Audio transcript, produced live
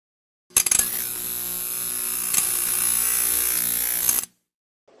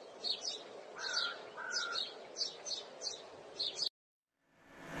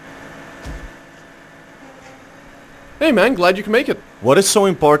Hey man, glad you can make it. What is so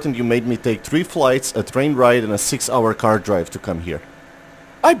important you made me take 3 flights, a train ride and a 6-hour car drive to come here?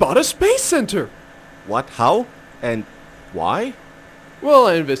 I bought a space center! What? How? And why? Well,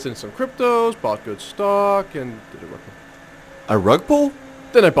 I invested in some cryptos, bought good stock, and did it work? A rug pull?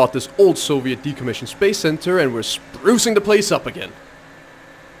 Then I bought this old Soviet decommissioned space center and we're sprucing the place up again.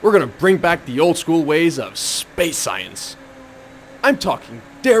 We're gonna bring back the old school ways of space science. I'm talking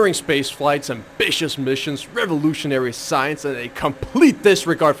daring space flights, ambitious missions, revolutionary science, and a complete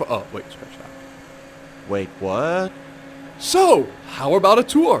disregard for— oh, wait, scratch that. Wait, what? So, how about a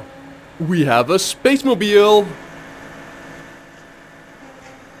tour? We have a spacemobile.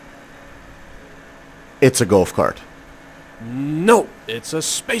 It's a golf cart. No, it's a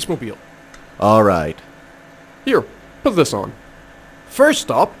spacemobile. Alright. Here, put this on. First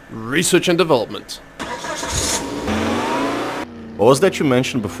stop, research and development. What was that you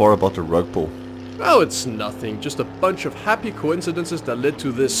mentioned before about the rug pull? Oh, it's nothing. Just a bunch of happy coincidences that led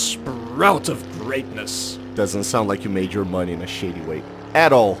to this sprout of greatness. Doesn't sound like you made your money in a shady way.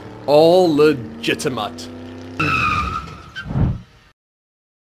 At all. All legitimate.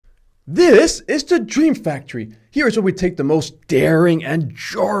 This is the Dream Factory. Here is where we take the most daring and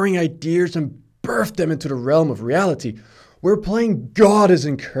jarring ideas and birth them into the realm of reality. Where playing God is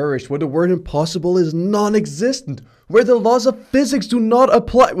encouraged, where the word impossible is non-existent, where the laws of physics do not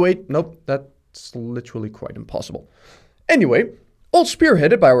apply— wait, nope, that's literally quite impossible. Anyway, all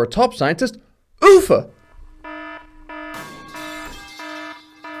spearheaded by our top scientist, Ufa.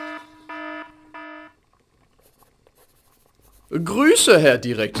 Grüße, Herr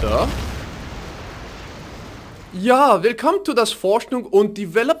Direktor. Ja, willkommen to das Forschung und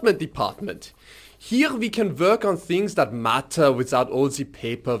Development Department. Here we can work on things that matter without all the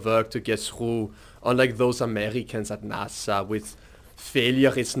paperwork to get through, unlike those Americans at NASA with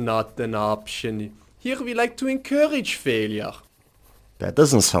failure is not an option. Here we like to encourage failure. That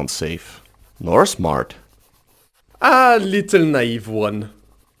doesn't sound safe. Nor smart. A little naive one.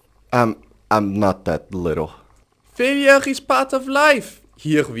 I'm not that little. Failure is part of life.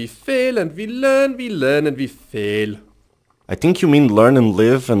 Here we fail and we learn and we fail. I think you mean learn and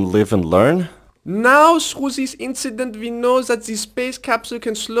live and learn? Now, through this incident, we know that the space capsule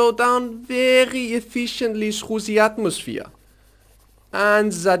can slow down very efficiently through the atmosphere.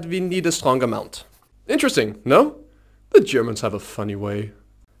 And that we need a strong amount. Interesting, no? The Germans have a funny way.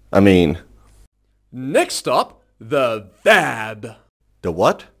 I mean... Next stop, the VAB. The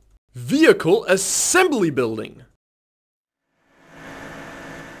what? Vehicle Assembly Building.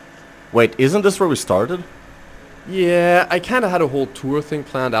 Wait, isn't this where we started? Yeah, I kinda had a whole tour thing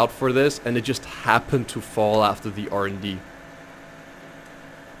planned out for this, and it just happened to fall after the R&D.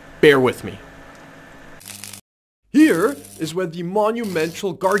 Bear with me. Here is where the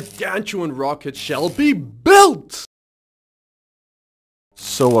monumental gargantuan rocket shall be built!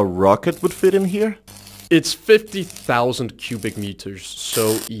 So a rocket would fit in here? It's 50,000 cubic meters,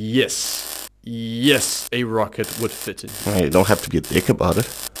 so yes, a rocket would fit in. You don't have to be a dick about it.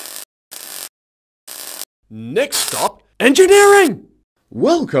 Next stop, engineering!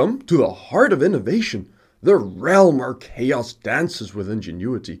 Welcome to the heart of innovation, the realm where chaos dances with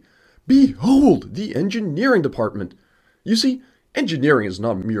ingenuity. Behold the engineering department. You see, engineering is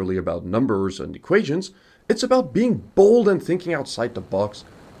not merely about numbers and equations, it's about being bold and thinking outside the box,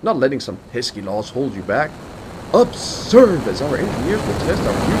 not letting some pesky laws hold you back. Observe as our engineers will test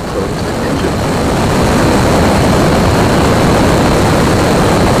our new prototype engine.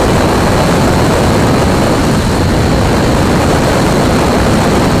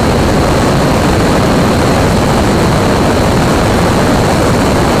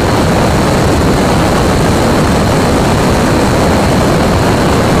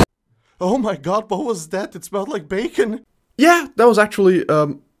 Oh my god, what was that? It smelled like bacon. Yeah, that was actually,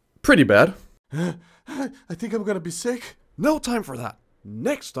 pretty bad. I think I'm gonna be sick. No time for that.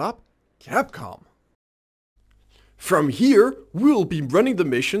 Next stop, Capcom. From here, we will be running the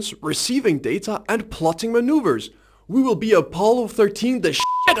missions, receiving data, and plotting maneuvers. We will be Apollo 13 the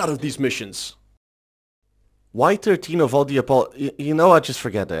shit out of these missions. Why 13 of all the Apollo? You know, I just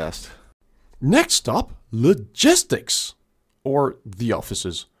forget I asked. Next stop, logistics. Or the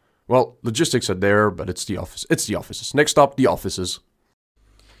offices. Well, logistics are there, but it's the offices. Next stop, the offices.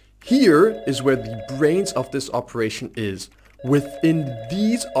 Here is where the brains of this operation is. Within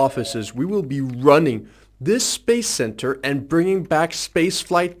these offices, we will be running this space center and bringing back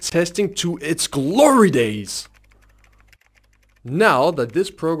spaceflight testing to its glory days. Now that this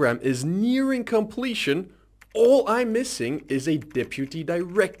program is nearing completion, all I'm missing is a deputy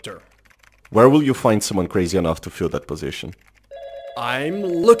director. Where will you find someone crazy enough to fill that position? I'm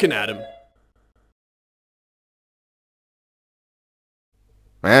looking at him.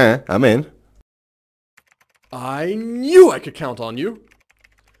 I'm in. I knew I could count on you.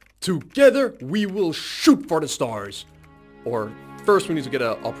 Together, we will shoot for the stars. Or, first we need to get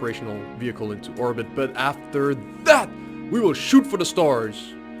an operational vehicle into orbit, but after that, we will shoot for the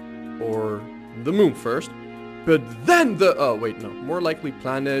stars. Or the moon first. But then wait, no. More likely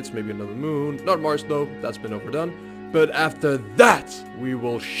planets, maybe another moon. Not Mars though, that's been overdone. But after that, we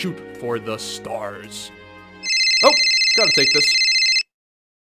will shoot for the stars. Oh, gotta take this.